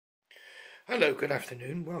Hello, good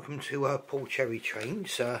afternoon. Welcome to Paul Cherry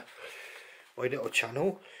Trains, my little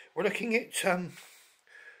channel. We're looking at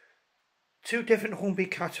two different Hornby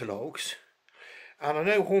catalogues, and I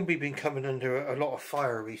know Hornby been coming under a lot of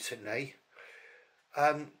fire recently.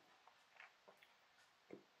 But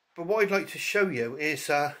what I'd like to show you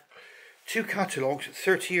is two catalogues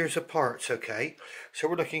 30 years apart. Okay, so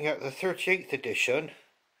we're looking at the 38th edition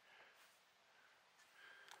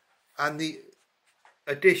and the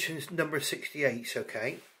edition's number 68.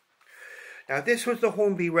 Okay, now this was the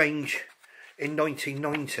Hornby range in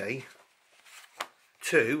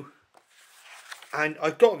 1992, and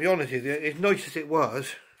I've got to be honest with you, as nice as it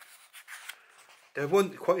was, there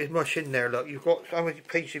wasn't quite as much in there. Look, you've got, how many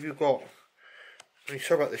pages have you got? I'm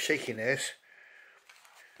sorry about the shakiness.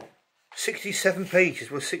 67 pages,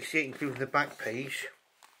 was 68 including the back page.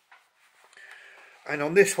 And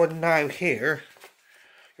on this one now here,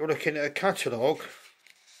 you're looking at a catalogue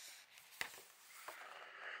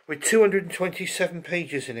with 227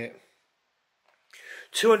 pages in it.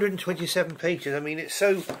 227 pages. I mean, it's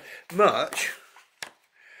so much.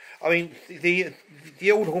 I mean, the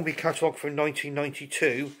old Hornby catalogue from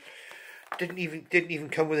 1992 didn't even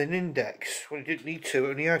come with an index. Well, it didn't need to. It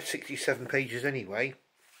only had 67 pages anyway.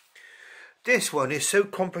 This one is so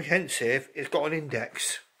comprehensive. It's got an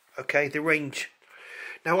index. Okay, the range.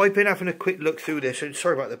 Now I've been having a quick look through this, and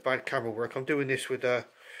sorry about the bad camera work. I'm doing this with the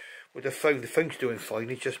phone. The phone's doing fine.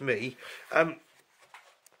 It's just me.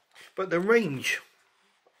 But the range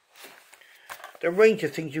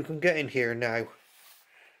of things you can get in here now.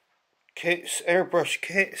 Kits, airbrush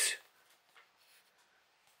kits.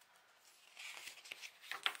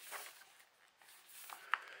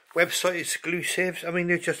 Website exclusives. I mean,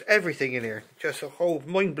 there's just everything in here. Just a whole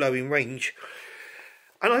mind-blowing range.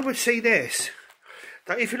 And I would say this,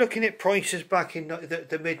 that if you're looking at prices back in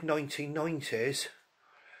the mid-1990s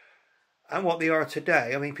and what they are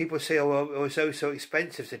today, I mean, people say, oh, well, it was so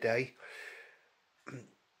expensive today.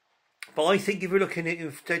 But I think if you're looking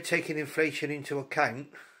at taking inflation into account,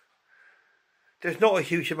 there's not a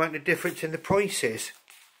huge amount of difference in the prices.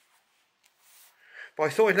 But I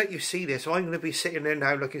thought I'd let you see this. So I'm going to be sitting there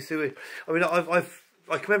now looking through it. I mean, I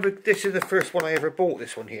can remember this is the first one I ever bought.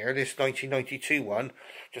 This one here, this 1992 one,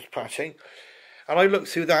 just passing. And I looked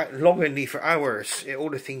through that longingly for hours at all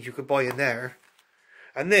the things you could buy in there.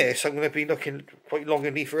 And this, I'm going to be looking quite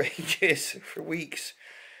longingly for ages, for weeks.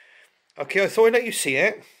 Okay, I thought I'd let you see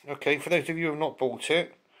it. Okay, for those of you who have not bought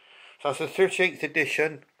it. So that's the 38th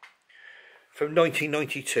edition from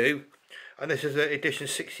 1992. And this is the edition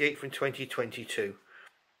 68 from 2022.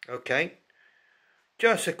 Okay,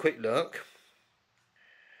 just a quick look.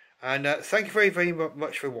 And thank you very, very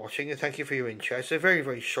much for watching, and thank you for your interest. It's a very,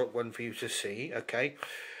 very short one for you to see. Okay,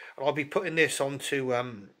 and I'll be putting this onto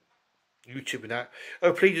YouTube and that.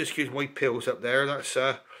 Oh, please excuse my pills up there. That's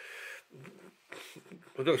I'm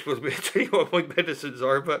not supposed to be telling you what my medicines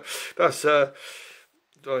are, but that's I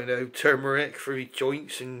don't know, turmeric for my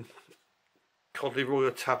joints and Codley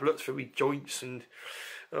Royal tablets for me joints, and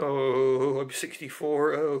oh, I'm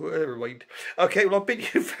 64. Oh, never mind. Okay, well, I'll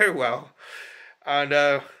bid you farewell, and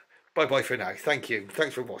bye bye for now. Thank you.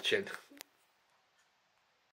 Thanks for watching.